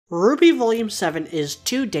RWBY Volume 7 is,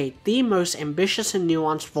 to date, the most ambitious and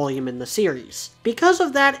nuanced volume in the series. Because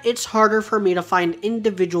of that, it's harder for me to find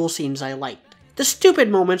individual scenes I liked. The stupid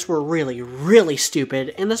moments were really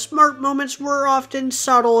stupid, and the smart moments were often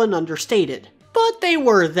subtle and understated. But they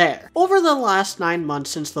were there. Over the last 9 months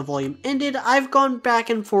since the volume ended, I've gone back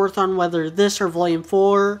and forth on whether this or Volume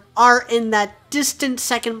 4 are in that distant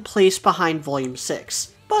second place behind Volume 6.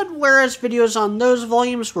 But whereas videos on those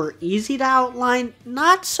volumes were easy to outline,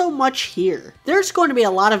 not so much here. There's going to be a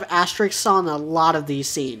lot of asterisks on a lot of these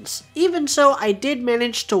scenes. Even so, I did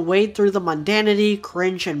manage to wade through the mundanity,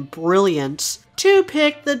 cringe, and brilliance to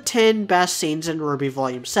pick the 10 best scenes in RWBY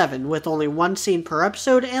Volume 7, with only one scene per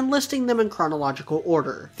episode and listing them in chronological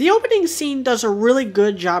order. The opening scene does a really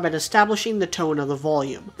good job at establishing the tone of the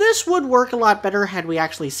volume. This would work a lot better had we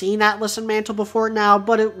actually seen Atlas and Mantle before now,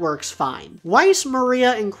 but it works fine. Weiss,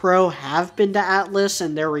 Maria, and Crow have been to Atlas,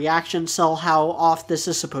 and their reactions sell how off this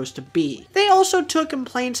is supposed to be. They also took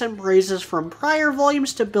complaints and praises from prior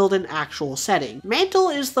volumes to build an actual setting. Mantle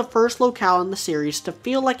is the first locale in the series to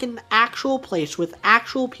feel like an actual place with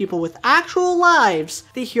actual people with actual lives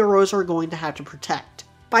the heroes are going to have to protect.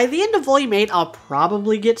 By the end of Volume 8, I'll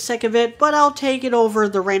probably get sick of it, but I'll take it over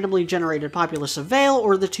the randomly generated populace of Vale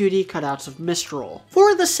or the 2D cutouts of Mistral.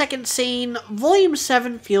 For the second scene, Volume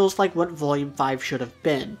 7 feels like what Volume 5 should have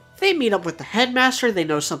been. They meet up with the headmaster, they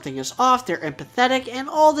know something is off, they're empathetic, and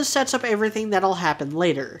all this sets up everything that'll happen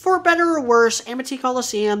later. For better or worse, Amity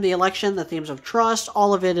Coliseum, the election, the themes of trust,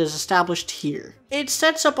 all of it is established here. It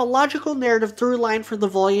sets up a logical narrative through line for the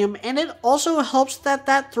volume, and it also helps that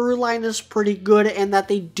that through line is pretty good and that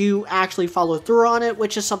they do actually follow through on it,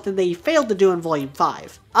 which is something they failed to do in Volume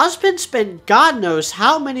 5. Ozpin spent God knows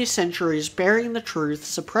how many centuries burying the truth,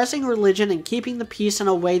 suppressing religion, and keeping the peace in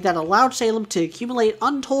a way that allowed Salem to accumulate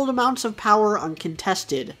untold amounts of power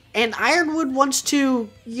uncontested. And Ironwood wants to,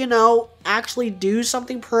 actually do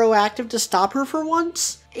something proactive to stop her for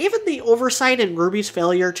once? Even the oversight and RWBY's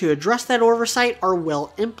failure to address that oversight are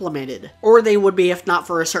well implemented. Or they would be if not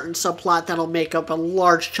for a certain subplot that'll make up a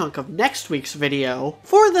large chunk of next week's video.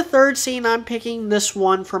 For the third scene, I'm picking this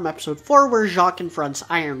one from episode 4 where Jacques confronts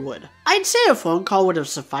Ironwood. I'd say a phone call would have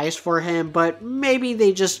sufficed for him, but maybe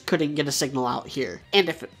they just couldn't get a signal out here. And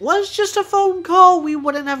if it was just a phone call, we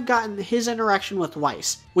wouldn't have gotten his interaction with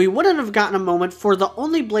Weiss. We wouldn't have gotten a moment for the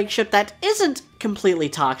only Blake ship that isn't completely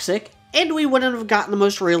toxic, and we wouldn't have gotten the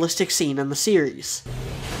most realistic scene in the series.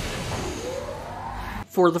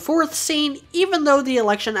 For the fourth scene, even though the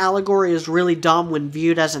election allegory is really dumb when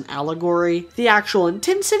viewed as an allegory, the actual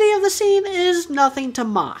intensity of the scene is nothing to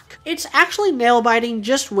mock. It's actually nail-biting,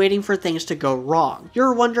 just waiting for things to go wrong.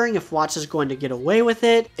 You're wondering if Watts is going to get away with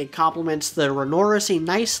it, it complements the Renora scene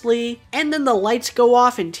nicely, and then the lights go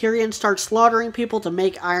off and Tyrion starts slaughtering people to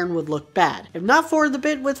make Ironwood look bad. If not for the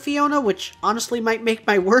bit with Fiona, which honestly might make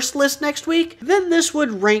my worst list next week, then this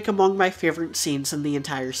would rank among my favorite scenes in the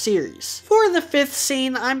entire series. For the fifth scene,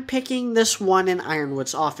 I'm picking this one in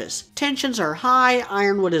Ironwood's office. Tensions are high,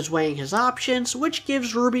 Ironwood is weighing his options, which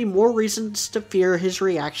gives RWBY more reasons to fear his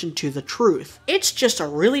reaction to the truth. It's just a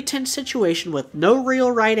really tense situation with no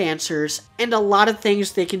real right answers, and a lot of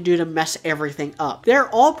things they can do to mess everything up. They're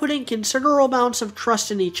all putting considerable amounts of trust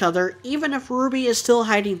in each other, even if RWBY is still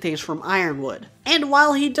hiding things from Ironwood. And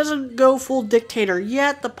while he doesn't go full dictator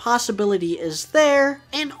yet, the possibility is there,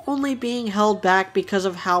 and only being held back because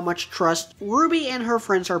of how much trust RWBY and her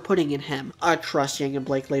friends are putting in him. A trust Yang and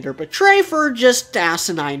Blake later betray for just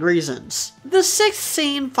asinine reasons. The sixth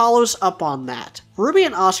scene follows up on that. RWBY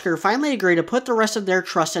and Oscar finally agree to put the rest of their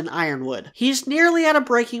trust in Ironwood. He's nearly at a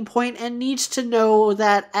breaking point and needs to know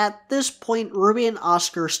that at this point RWBY and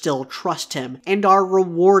Oscar still trust him and are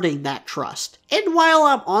rewarding that trust. And while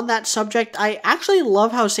I'm on that subject, I actually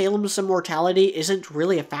love how Salem's immortality isn't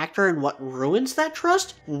really a factor in what ruins that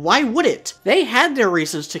trust. Why would it? They had their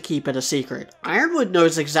reasons to keep it a secret. Ironwood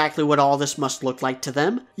knows exactly what all this must look like to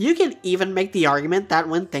them. You can even make the argument that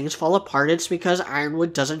when things fall apart, it's because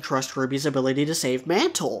Ironwood doesn't trust RWBY's ability to save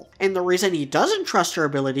Mantle. And the reason he doesn't trust her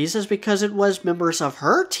abilities is because it was members of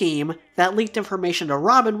her team that leaked information to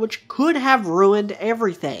Robin, which could have ruined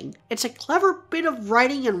everything. It's a clever bit of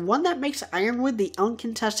writing and one that makes Ironwood the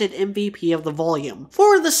uncontested MVP of the volume.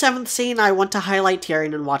 For the seventh scene, I want to highlight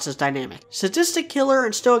Tyrion and Watts' dynamic. Sadistic killer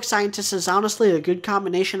and stoic scientist is honestly a good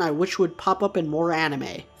combination I wish would pop up in more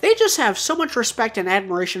anime. They just have so much respect and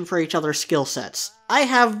admiration for each other's skill sets. I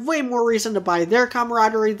have way more reason to buy their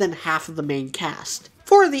camaraderie than half of the main cast.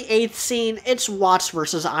 For the 8th scene, it's Watts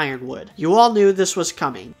versus Ironwood. You all knew this was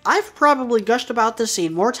coming. I've probably gushed about this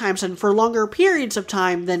scene more times and for longer periods of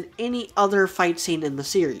time than any other fight scene in the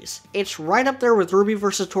series. It's right up there with RWBY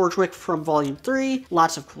vs. Torchwick from Volume 3,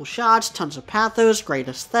 lots of cool shots, tons of pathos, great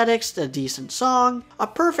aesthetics, a decent song, a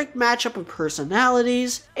perfect matchup of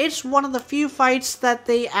personalities. It's one of the few fights that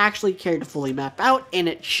they actually cared to fully map out, and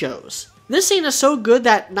it shows. This scene is so good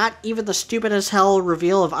that not even the stupid as hell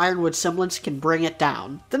reveal of Ironwood's semblance can bring it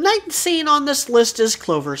down. The 9th scene on this list is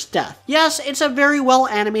Clover's death. Yes, it's a very well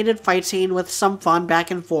animated fight scene with some fun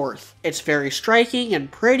back and forth. It's very striking and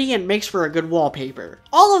pretty and makes for a good wallpaper.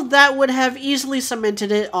 All of that would have easily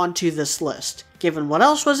cemented it onto this list. Given what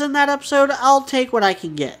else was in that episode, I'll take what I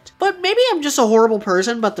can get. But maybe I'm just a horrible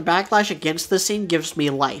person, but the backlash against this scene gives me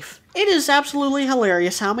life. It is absolutely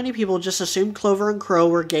hilarious how many people just assumed Clover and Crow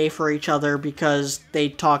were gay for each other because they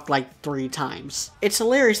talked like 3 times. It's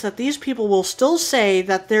hilarious that these people will still say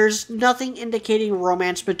that there's nothing indicating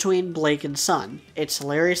romance between Blake and Sun. It's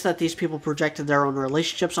hilarious that these people projected their own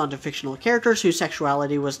relationships onto fictional characters whose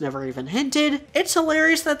sexuality was never even hinted. It's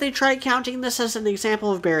hilarious that they tried counting this as an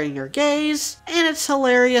example of burying your gays. And it's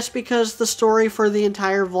hilarious because the story for the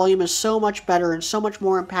entire volume is so much better and so much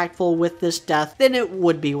more impactful with this death than it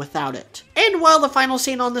would be without it. And while the final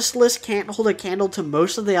scene on this list can't hold a candle to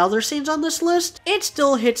most of the other scenes on this list, it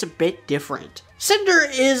still hits a bit different. Cinder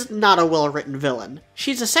is not a well-written villain.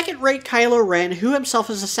 She's a second-rate Kylo Ren who himself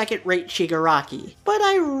is a second-rate Shigaraki, but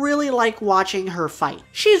I really like watching her fight.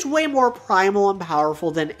 She's way more primal and powerful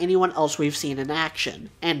than anyone else we've seen in action.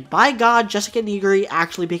 And by God, Jessica Negri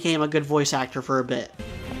actually became a good voice actor for a bit.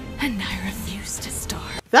 And I refuse to starve.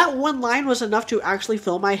 That one line was enough to actually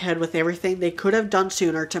fill my head with everything they could have done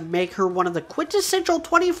sooner to make her one of the quintessential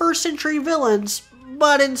 21st century villains,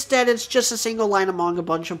 but instead it's just a single line among a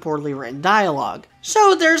bunch of poorly written dialogue.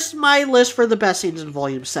 So there's my list for the best scenes in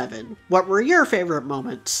Volume 7. What were your favorite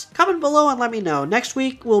moments? Comment below and let me know. Next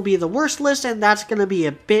week will be the worst list, and that's gonna be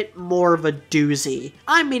a bit more of a doozy.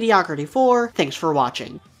 I'm Mediocrity4, thanks for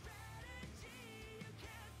watching.